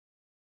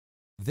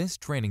This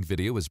training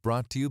video is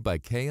brought to you by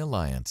K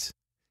Alliance.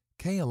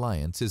 K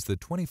Alliance is the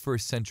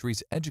 21st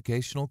century's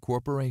educational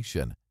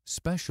corporation,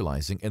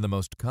 specializing in the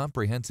most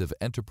comprehensive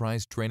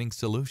enterprise training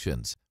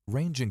solutions,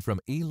 ranging from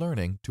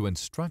e-learning to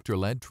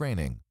instructor-led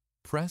training.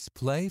 Press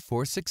play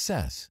for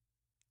success.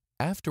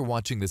 After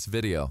watching this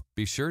video,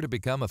 be sure to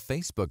become a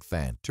Facebook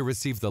fan to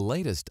receive the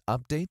latest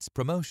updates,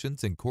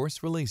 promotions, and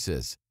course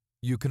releases.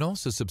 You can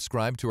also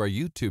subscribe to our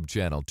YouTube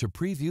channel to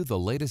preview the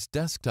latest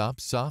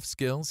desktop, soft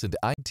skills, and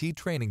IT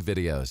training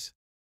videos.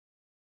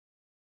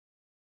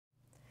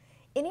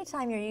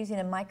 Anytime you're using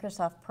a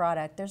Microsoft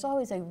product, there's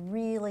always a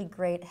really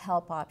great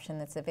help option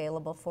that's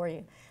available for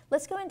you.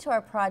 Let's go into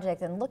our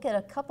project and look at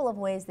a couple of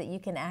ways that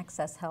you can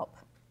access help.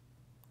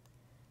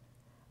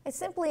 I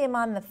simply am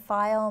on the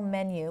File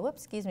menu.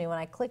 Whoops, excuse me, when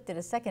I clicked it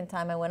a second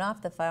time I went off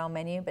the File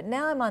menu, but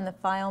now I'm on the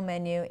File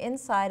menu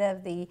inside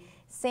of the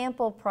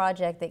sample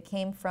project that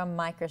came from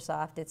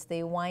Microsoft. It's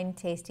the wine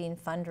tasting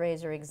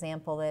fundraiser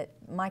example that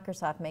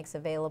Microsoft makes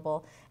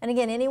available. And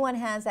again, anyone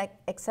has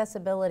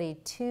accessibility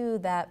to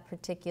that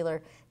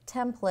particular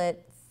template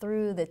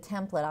through the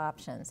template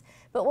options.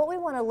 But what we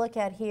want to look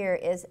at here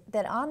is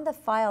that on the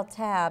File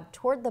tab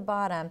toward the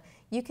bottom,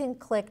 you can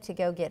click to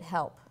go get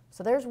help.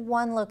 So there's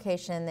one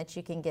location that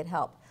you can get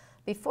help.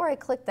 Before I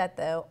click that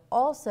though,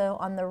 also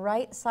on the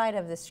right side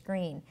of the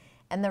screen,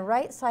 and the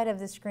right side of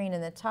the screen in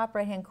the top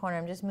right hand corner,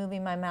 I'm just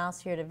moving my mouse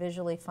here to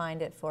visually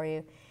find it for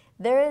you,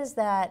 there is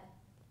that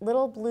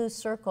little blue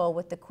circle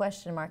with the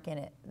question mark in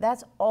it.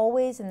 That's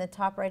always in the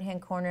top right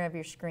hand corner of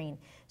your screen.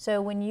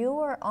 So when you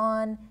are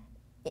on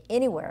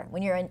anywhere,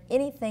 when you're in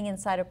anything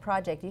inside a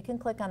project, you can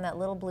click on that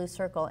little blue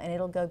circle and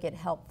it'll go get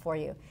help for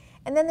you.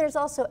 And then there's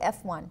also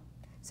F1.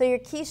 So your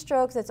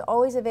keystrokes that's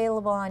always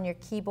available on your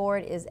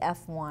keyboard is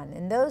F1.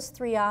 And those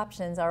three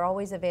options are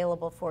always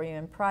available for you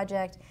in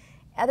project.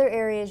 Other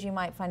areas you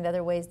might find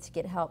other ways to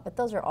get help, but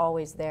those are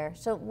always there.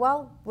 So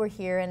while we're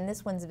here and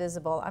this one's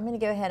visible, I'm going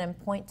to go ahead and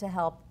point to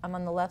help. I'm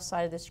on the left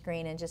side of the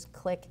screen and just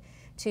click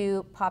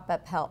to pop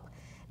up help.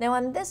 Now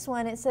on this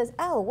one it says,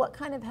 oh, what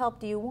kind of help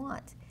do you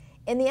want?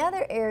 In the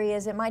other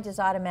areas it might just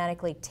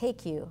automatically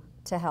take you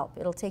to help.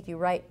 It'll take you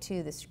right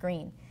to the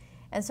screen.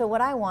 And so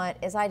what I want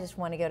is I just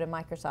want to go to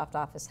Microsoft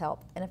Office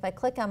Help. And if I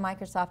click on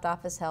Microsoft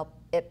Office Help,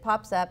 it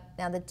pops up.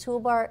 Now the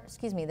toolbar,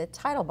 the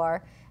title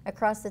bar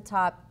across the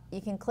top,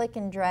 you can click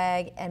and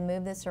drag and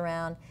move this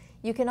around.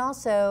 You can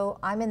also,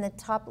 I'm in the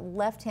top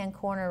left-hand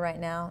corner right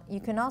now, you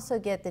can also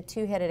get the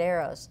two-headed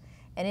arrows.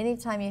 And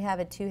anytime you have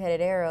a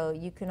two-headed arrow,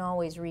 you can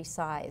always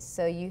resize.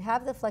 So you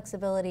have the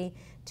flexibility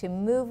to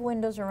move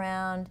windows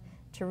around,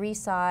 to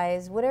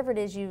resize, whatever it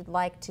is you'd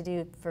like to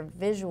do for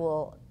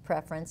visual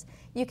preference.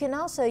 You can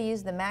also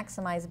use the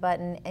maximize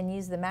button and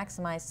use the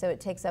maximize so it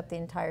takes up the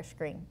entire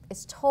screen.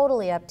 It's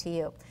totally up to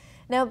you.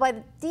 Now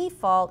by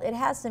default it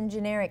has some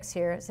generics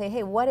here. Say,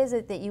 hey, what is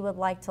it that you would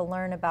like to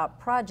learn about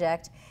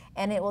project?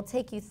 And it will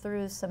take you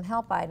through some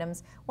help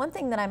items. One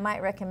thing that I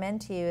might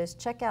recommend to you is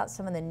check out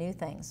some of the new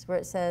things where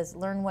it says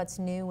learn what's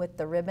new with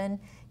the ribbon.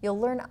 You'll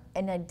learn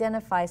and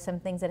identify some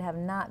things that have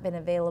not been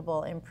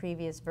available in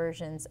previous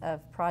versions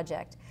of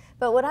project.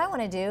 But what I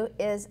want to do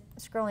is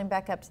scrolling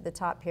back up to the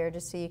top here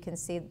just so you can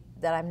see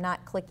that I'm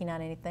not clicking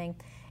on anything.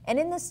 And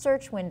in the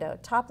search window,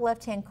 top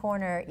left-hand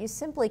corner, you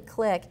simply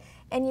click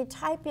and you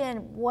type in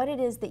what it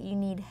is that you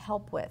need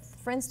help with.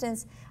 For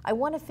instance, I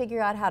want to figure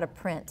out how to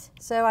print.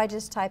 So I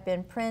just type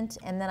in print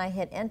and then I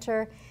hit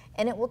enter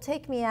and it will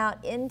take me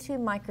out into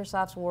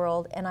Microsoft's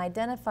world and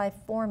identify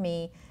for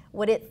me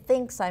what it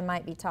thinks I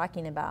might be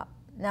talking about.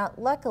 Now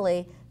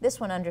luckily, this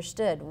one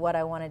understood what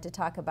I wanted to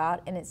talk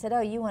about and it said,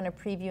 oh, you want to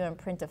preview and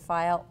print a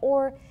file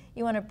or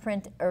you want to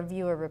print or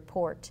view a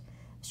report.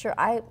 Sure,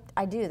 I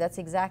do. That's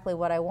exactly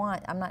what I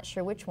want. I'm not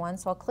sure which one,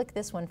 so I'll click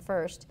this one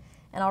first.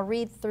 And I'll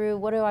read through,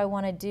 what do I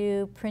want to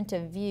do? Print a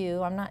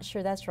view. I'm not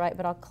sure that's right,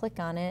 but I'll click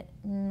on it.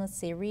 Let's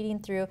see, reading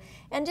through.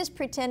 And just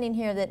pretending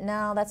here that,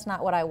 no, that's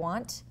not what I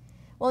want.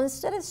 Well,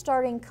 instead of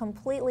starting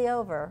completely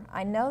over,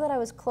 I know that I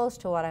was close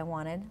to what I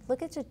wanted.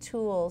 Look at your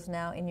tools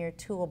now in your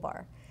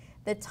toolbar.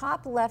 The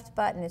top left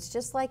button is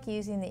just like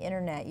using the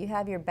internet. You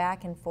have your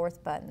back and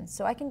forth button.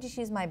 So I can just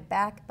use my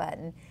back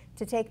button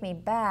to take me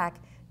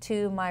back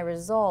to my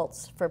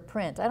results for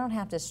print. I don't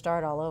have to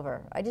start all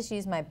over. I just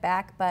use my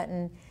back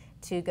button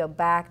to go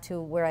back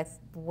to where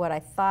what I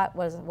thought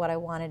was what I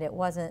wanted. It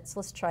wasn't. So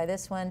let's try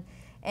this one.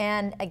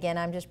 And again,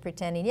 I'm just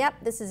pretending, yep,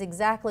 this is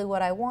exactly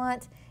what I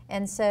want.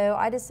 And so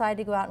I decided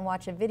to go out and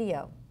watch a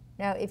video.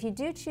 Now, if you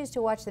do choose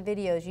to watch the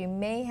videos, you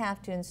may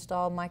have to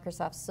install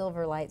Microsoft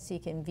Silverlight so you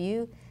can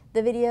view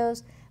the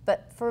videos.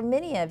 But for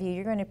many of you,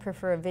 you're going to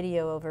prefer a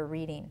video over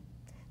reading.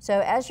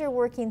 So as you're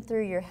working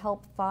through your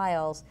help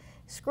files,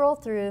 scroll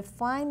through,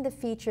 find the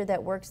feature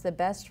that works the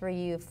best for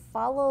you,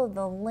 follow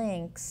the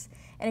links,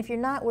 and if you're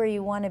not where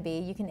you want to be,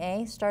 you can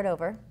A, start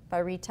over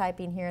by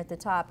retyping here at the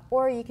top,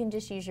 or you can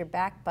just use your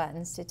back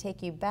buttons to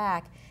take you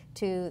back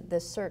to the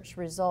search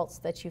results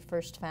that you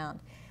first found.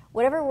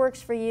 Whatever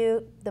works for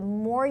you, the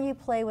more you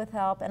play with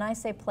help, and I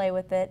say play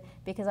with it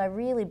because I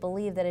really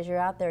believe that as you're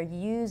out there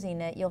using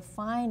it, you'll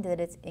find that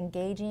it's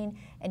engaging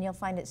and you'll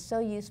find it so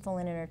useful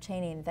and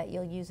entertaining that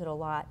you'll use it a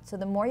lot. So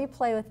the more you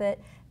play with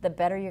it, the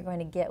better you're going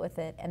to get with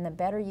it, and the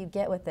better you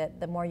get with it,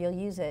 the more you'll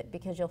use it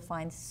because you'll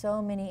find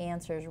so many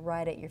answers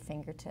right at your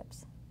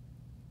fingertips.